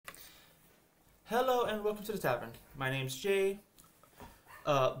Hello and welcome to the tavern. My name's Jay.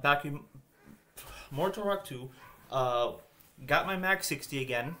 Back in more Turok 2. Got my Mag 60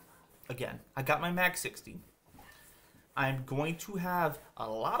 again. I got my Mag 60. I'm going to have a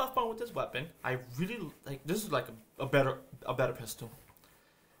lot of fun with this weapon. I really like this is like a better pistol.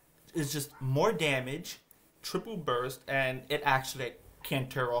 It's just more damage, triple burst, and it actually can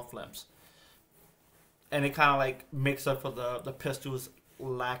tear off limbs. And it kind of like makes up for the pistol's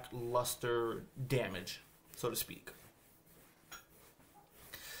lackluster damage, so to speak.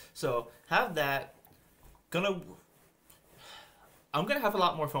 So have that. I'm gonna have a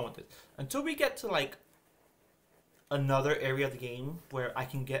lot more fun with it until we get to like another area of the game where I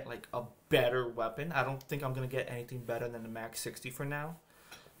can get like a better weapon. I don't think I'm gonna get anything better than the Mag 60 for now,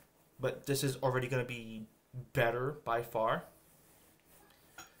 but this is already gonna be better by far.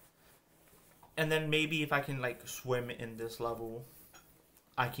 And then maybe if I can like swim in this level,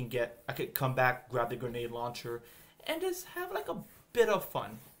 I could come back, grab the grenade launcher, and just have like a bit of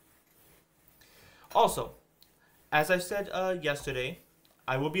fun. Also, as I said yesterday,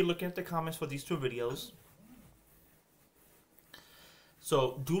 I will be looking at the comments for these two videos.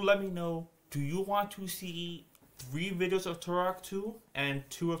 So do let me know, do you want to see 3 videos of Turok 2 and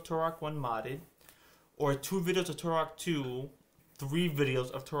 2 of Turok 1 modded? Or 2 videos of Turok 2, 3 videos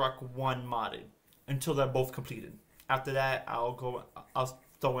of Turok 1 modded? Until they're both completed. After that, I'll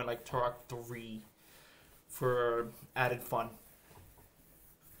throw in like Turok 3 for added fun.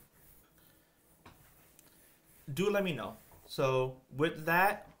 Do let me know. So with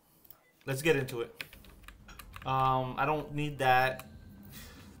that, let's get into it. I don't need that.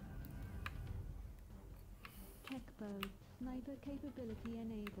 Tek Bow, sniper capability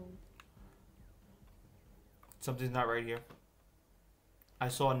enabled. Something's not right here. I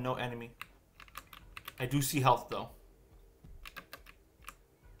saw no enemy. I do see health though.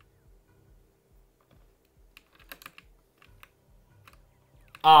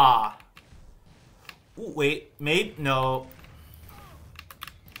 Ah. Ooh, wait, maybe no.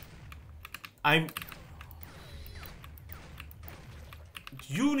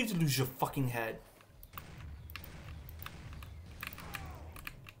 You need to lose your fucking head.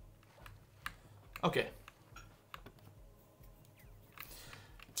 Okay.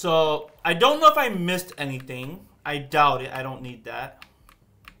 So, I don't know if I missed anything. I doubt it. I don't need that.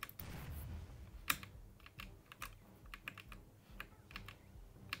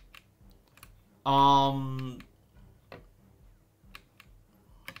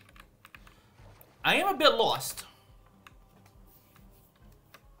 I am a bit lost.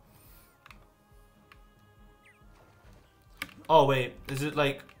 Oh, wait. Is it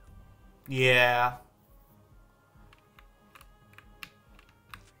like... Yeah.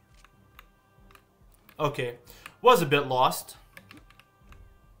 Okay. Was a bit lost.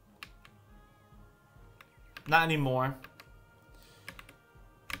 Not anymore.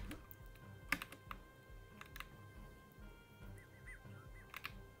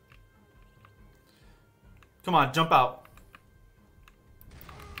 Come on, jump out.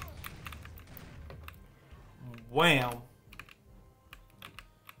 Wham.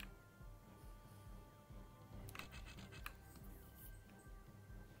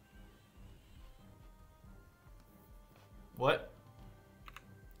 What?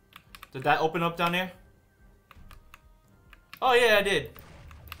 Did that open up down there? Oh yeah, I did.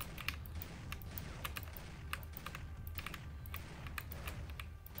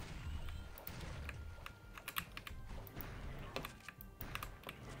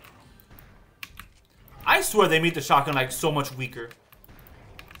 I swear they made the shotgun like so much weaker.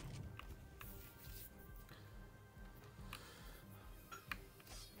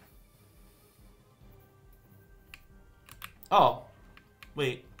 Oh.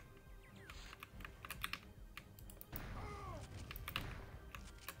 Wait.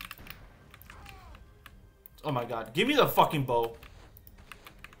 Oh my god. Give me the fucking bow.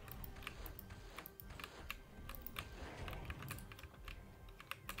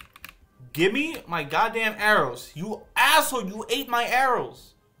 Give me my goddamn arrows. You asshole, you ate my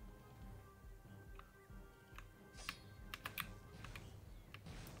arrows.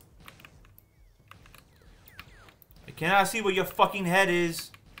 I cannot see where your fucking head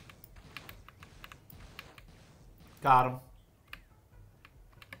is. Got him.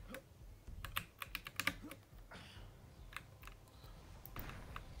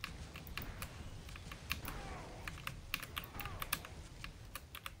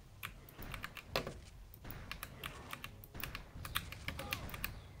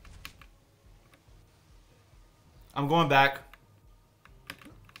 I'm going back.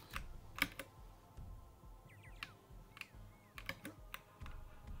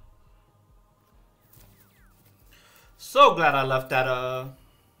 so glad I left that.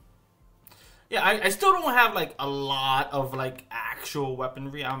 Yeah, I still don't have like a lot of like actual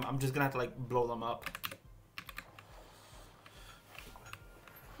weaponry. I'm just gonna have to like blow them up.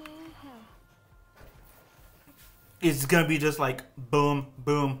 Full health. It's gonna be just like boom,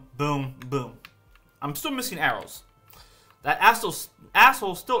 boom, boom, boom. I'm still missing arrows. That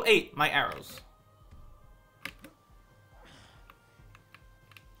asshole still ate my arrows.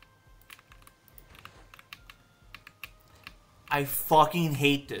 I fucking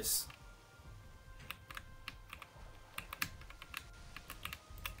hate this.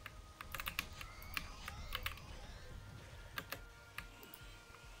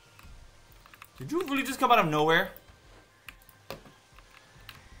 Did you really just come out of nowhere?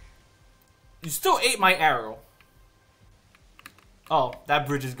 You still ate my arrow. Oh, that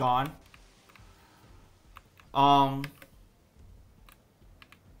bridge is gone. Okay,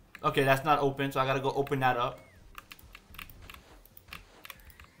 that's not open, so I gotta go open that up.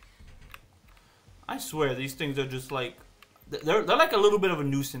 I swear, these things are just like... They're like a little bit of a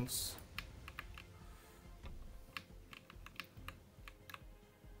nuisance.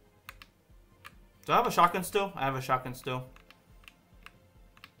 Do I have a shotgun still? I have a shotgun still.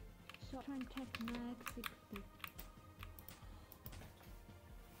 Shotgun Tek Mag 60.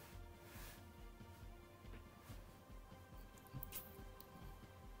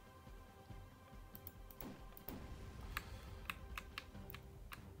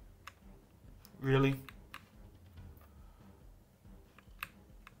 Really?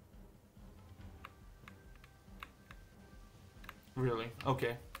 Really?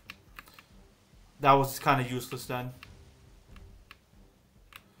 Okay. That was kind of useless then.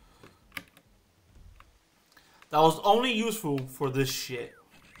 That was only useful for this shit.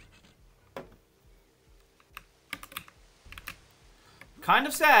 Kind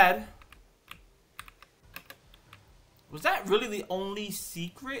of sad. Was that really the only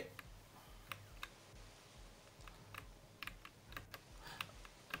secret?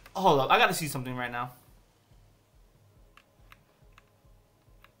 Hold up, I gotta see something right now.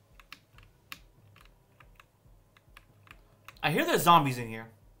 I hear there's zombies in here.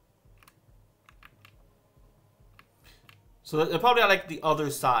 So they're probably at like the other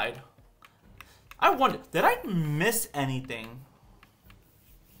side. I wonder, did I miss anything?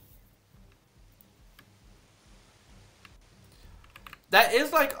 That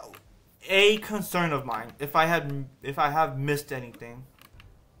is like a concern of mine. If I have missed anything.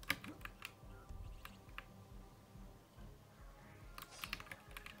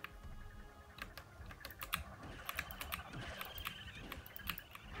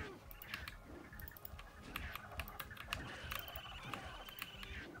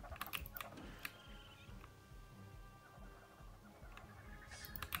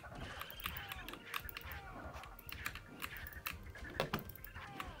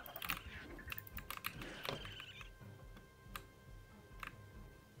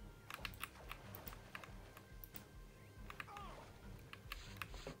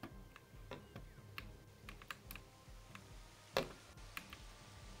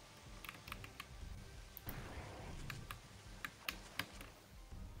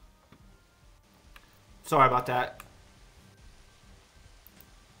 Sorry about that.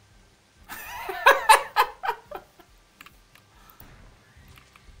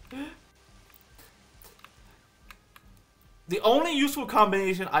 The only useful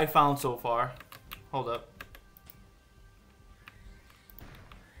combination I found so far. Hold up.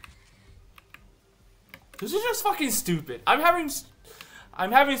 This is just fucking stupid. I'm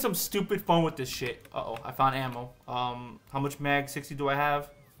having some stupid fun with this shit. Uh-oh, I found ammo. How much mag 60 do I have?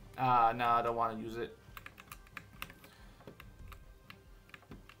 No, I don't want to use it.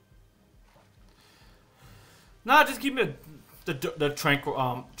 Nah, just give me the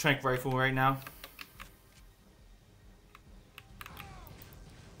trank rifle right now.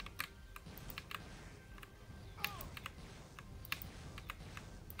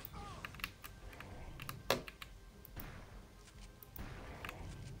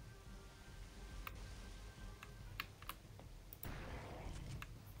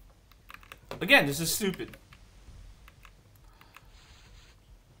 Again, this is stupid.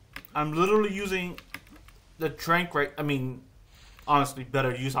 I'm literally using the trank right. I mean, honestly,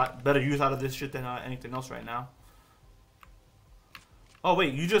 better use out of this shit than anything else right now. Oh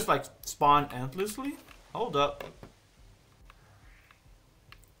wait, you just like spawn endlessly? Hold up.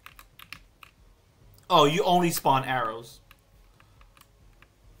 Oh, you only spawn arrows.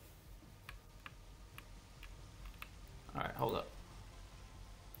 All right, hold up.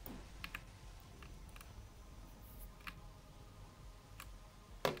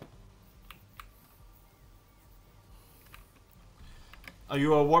 Are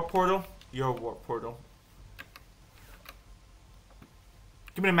you a warp portal? You're a warp portal.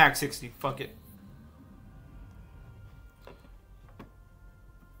 Give me the max 60. Fuck it.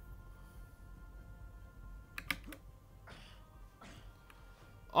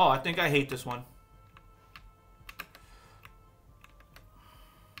 Oh, I think I hate this one.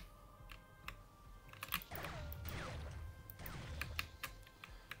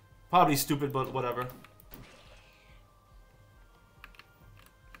 Probably stupid, but whatever.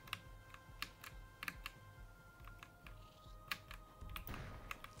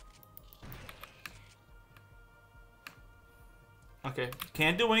 Okay,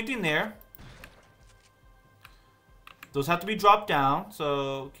 can't do anything there. Those have to be dropped down,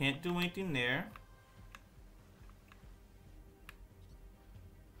 so can't do anything there.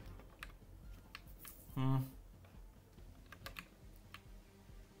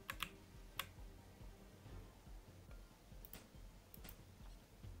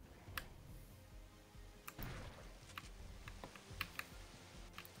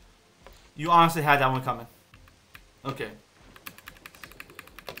 You honestly had that one coming. Okay.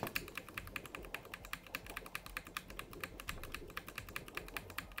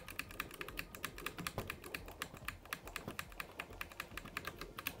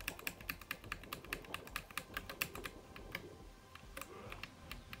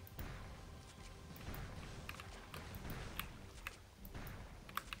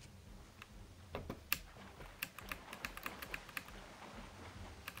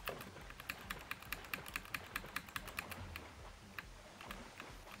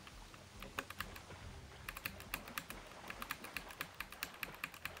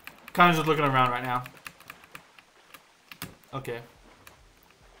 Kind of just looking around right now. Okay.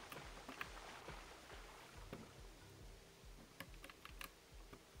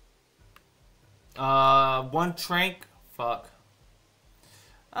 One trank. Fuck.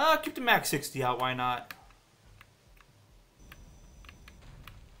 Keep the max 60 out. Why not?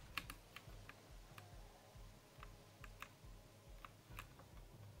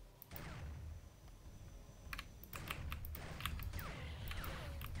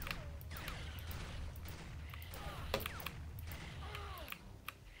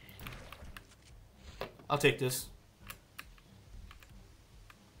 I'll take this.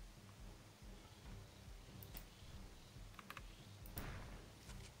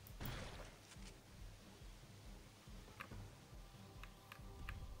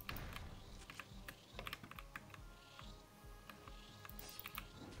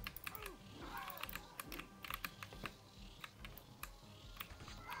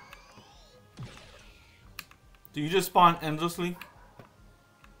 Do you just spawn endlessly?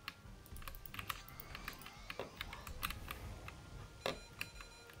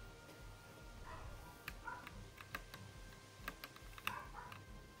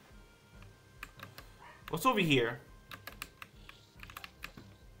 What's over here?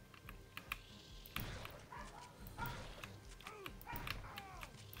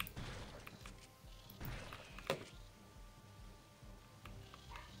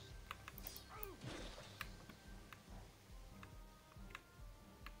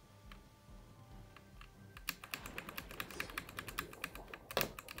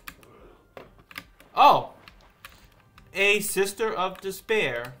 Oh! A Sister of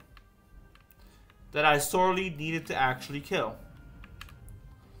Despair that I sorely needed to actually kill.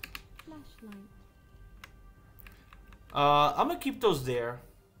 Flashlight. I'm gonna keep those there.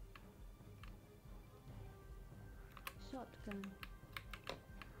 Shotgun.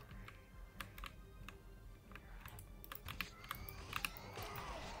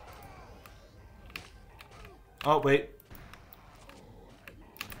 Oh, wait.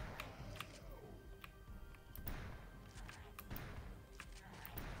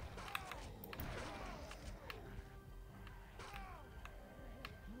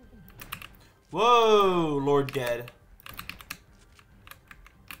 Whoa, Lord Dead.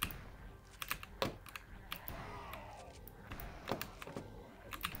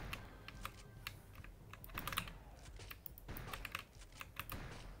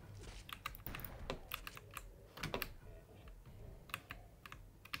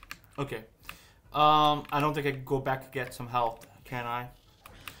 Okay. I don't think I can go back and get some health, can I?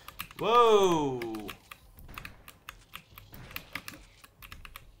 Whoa.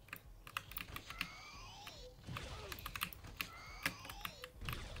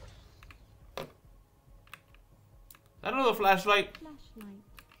 Another flashlight. Flashlight.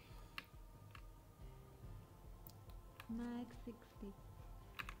 Mag 60.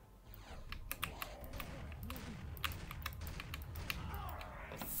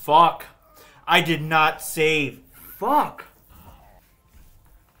 Fuck. I did not save. Fuck.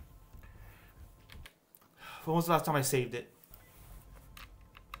 When was the last time I saved it?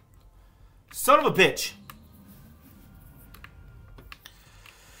 Son of a bitch!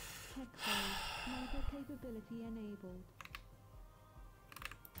 Tek Bow. Sniper capability enabled.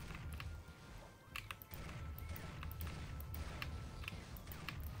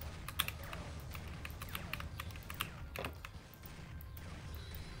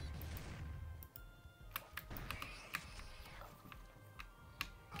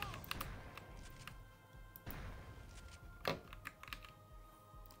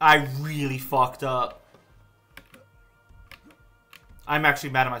 I really fucked up. I'm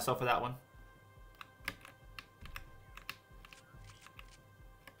actually mad at myself for that one.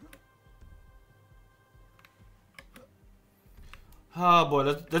 Oh boy,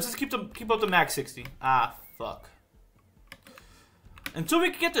 let's just keep up the max 60. Ah, fuck. Until we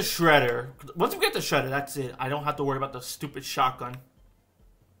can get the shredder. Once we get the shredder, that's it. I don't have to worry about the stupid shotgun.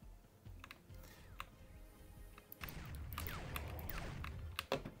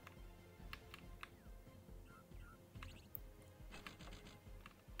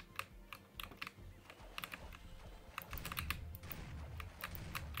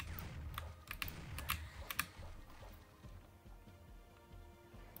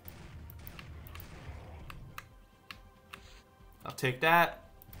 I'll take that.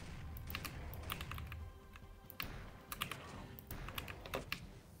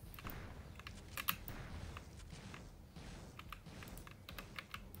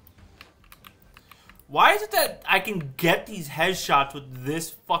 Why is it that I can get these headshots with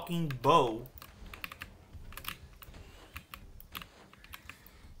this fucking bow?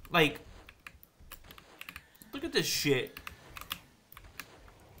 Like, look at this shit.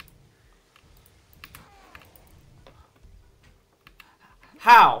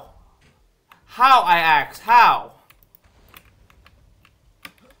 How? How, I ask? How?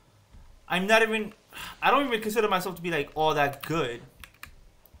 I'm not even... I don't even consider myself to be, like, all that good.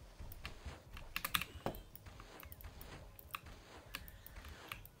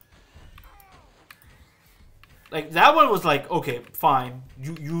 Like, that one was like, okay, fine.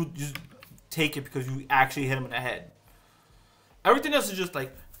 You just take it because you actually hit him in the head. Everything else is just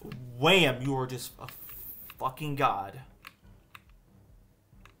like, wham, you are just a fucking god.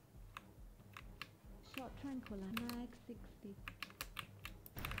 Shot tranquilizer. Mag 60.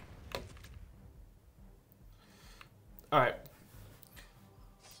 Alright.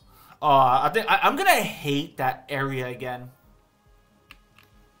 I think I'm gonna hate that area again.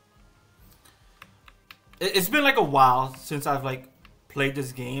 It's been like a while since I've like played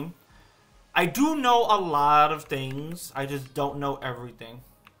this game. I do know a lot of things. I just don't know everything.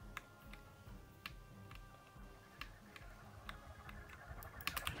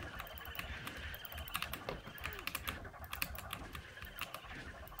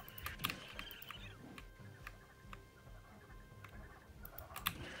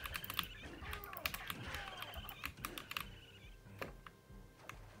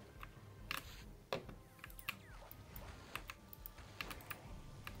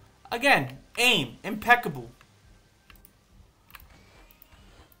 Again, aim, impeccable.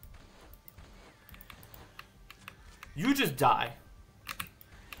 You just die.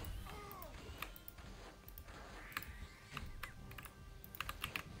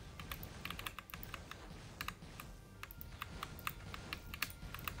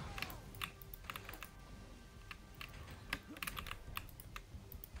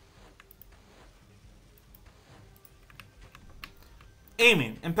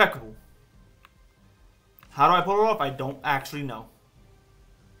 Aiming, impeccable. How do I pull it off? I don't actually know.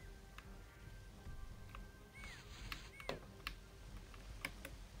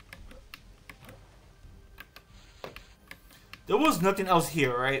 There was nothing else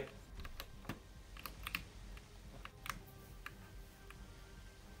here, right?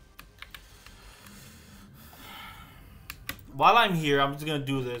 While I'm here, I'm just gonna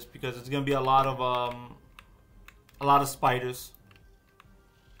do this because it's gonna be a lot of spiders.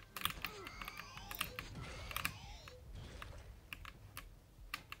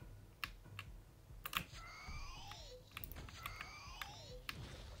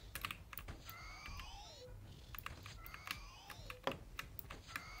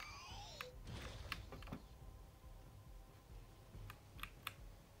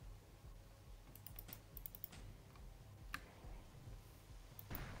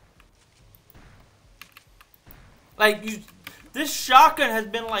 Like, this shotgun has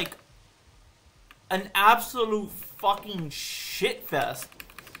been like an absolute fucking shit fest.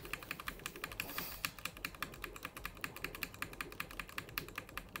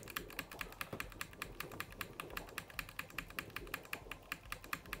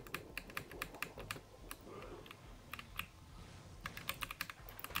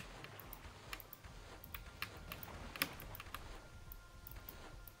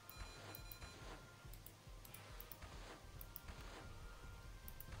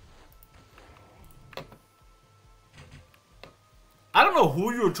 know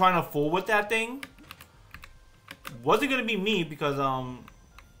who you were trying to fool with that thing. Wasn't gonna be me because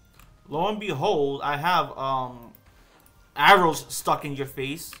lo and behold, I have arrows stuck in your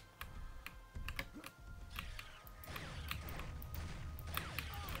face.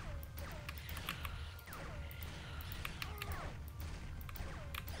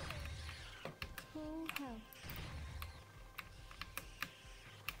 Full health.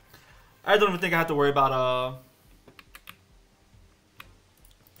 I don't even think I have to worry about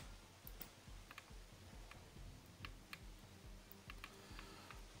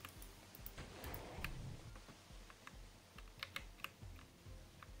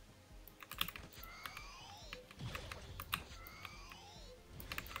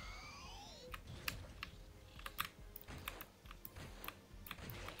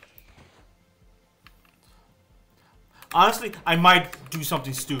honestly, I might do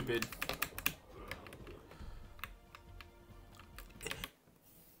something stupid.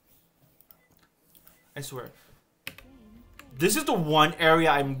 I swear. This is the one area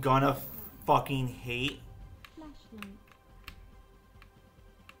I'm gonna fucking hate. Flashlight.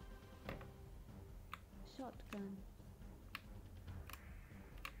 Shotgun.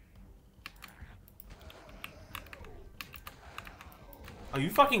 Are you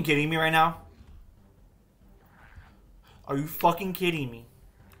fucking kidding me right now? Are you fucking kidding me?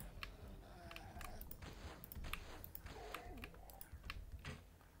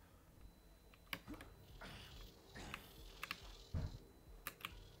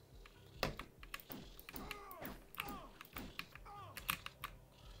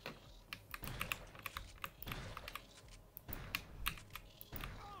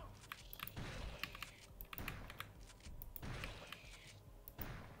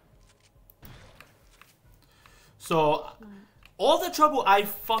 So, all the trouble I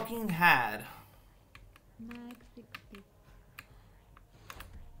fucking had. Mag 60.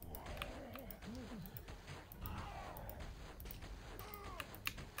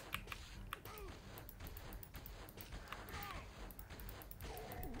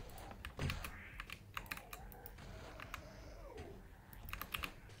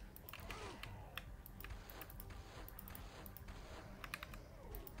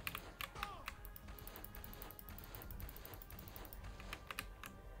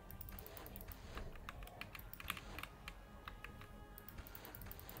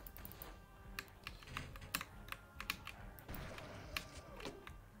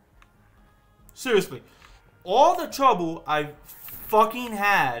 Seriously, all the trouble I fucking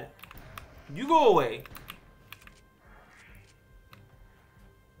had. You go away.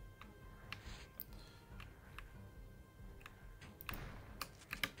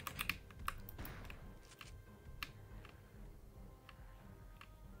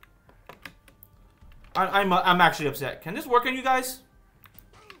 I'm actually upset. Can this work on you guys?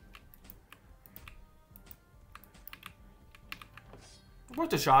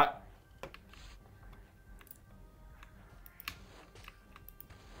 Worth a shot.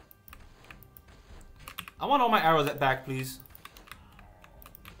 I want all my arrows back, please.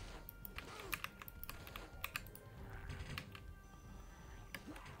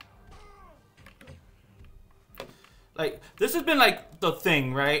 Like, this has been like the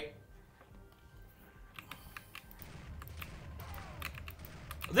thing, right?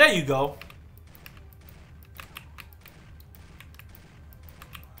 There you go.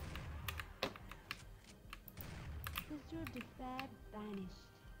 Is your despair banished?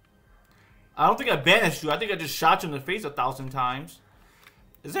 I don't think I banished you. I think I just shot you in the face 1,000 times.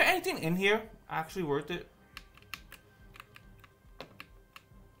 Is there anything in here actually worth it?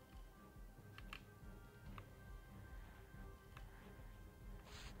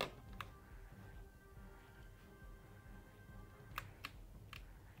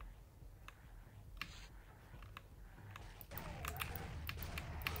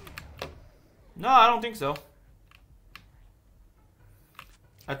 No, I don't think so.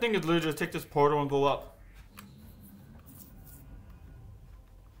 I think it's literally just take this portal and go up.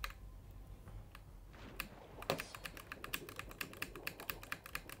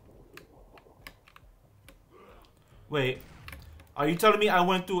 Wait. Are you telling me I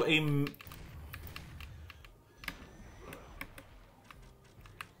went through a...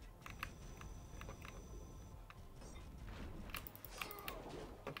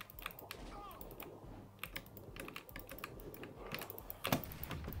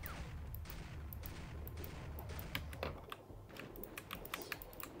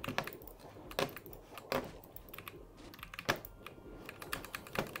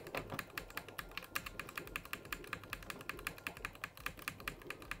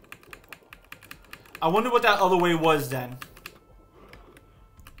 I wonder what that other way was then.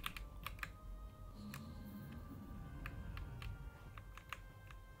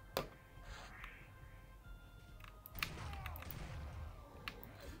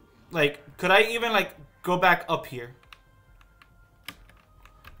 Like, could I even, like, go back up here?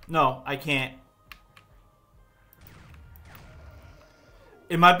 No, I can't.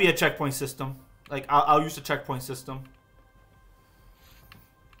 It might be a checkpoint system. Like, I'll use the checkpoint system.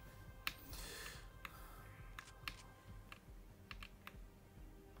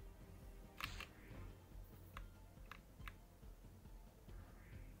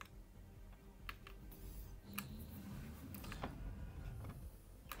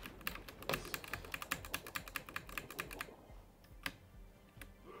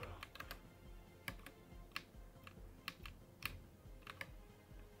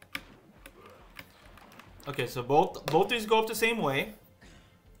 Okay, so both these go up the same way.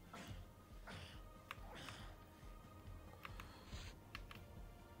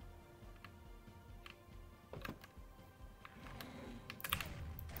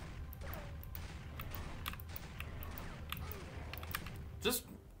 Just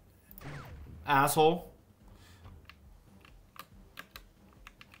asshole.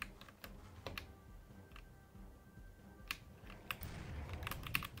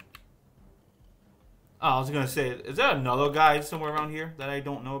 Oh, I was gonna say, is there another guy somewhere around here that I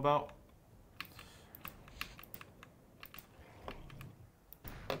don't know about?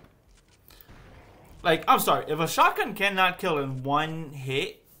 Like, I'm sorry, if a shotgun cannot kill in one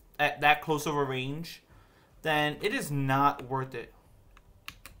hit at that close of a range, then it is not worth it.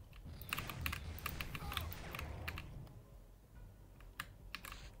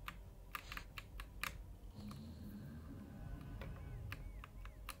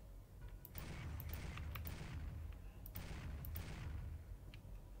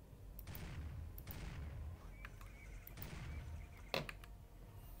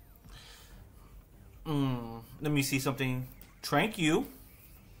 Let me see something. Trank you.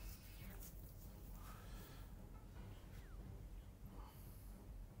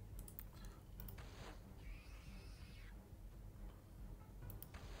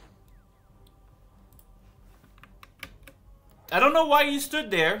 I don't know why you stood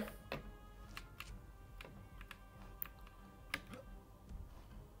there.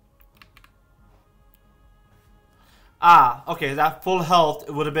 Ah, okay, that full health,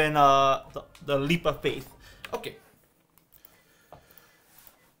 it would have been the leap of faith. Okay.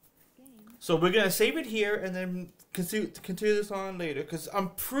 So we're going to save it here and then continue this on later. Because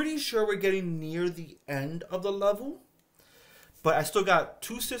I'm pretty sure we're getting near the end of the level. But I still got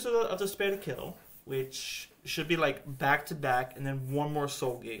 2 Sisters of Despair to kill. Which should be like back to back. And then 1 more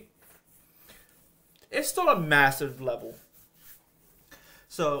Soul Gate. It's still a massive level.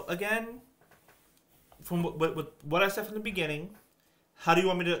 So again, from what I said from the beginning, how do you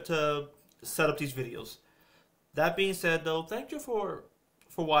want me to set up these videos? That being said, though, thank you for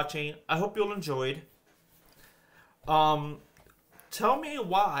watching. I hope you all enjoyed. Tell me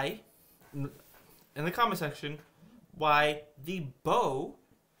why, in the comment section, why the bow,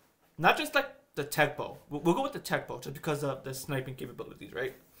 not just like the Tek Bow. We'll go with the Tek Bow just because of the sniping capabilities,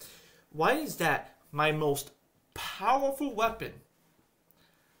 right? Why is that my most powerful weapon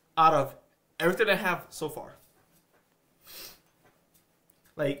out of everything I have so far?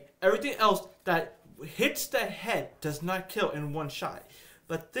 Like, everything else that hits the head does not kill in one shot.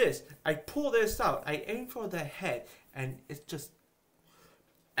 But this, I pull this out, I aim for the head, and it's just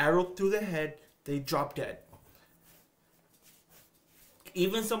arrow through the head, they drop dead.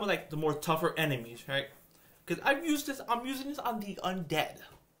 Even some of like the more tougher enemies, right? Because I'm using this on the undead.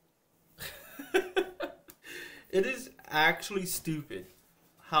 It is actually stupid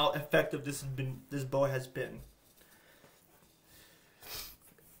how effective this bow has been.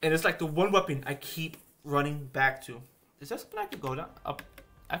 And it's like the one weapon I keep running back to. Is that something I could go down?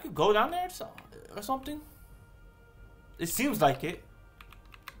 I could go down there or something? It seems like it.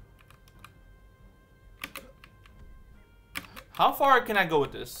 How far can I go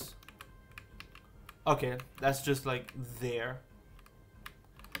with this? Okay, that's just like there.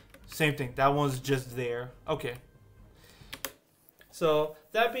 Same thing, that one's just there. Okay. So,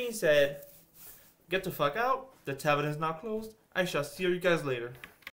 that being said, get the fuck out. The tavern is now closed. I shall see you guys later.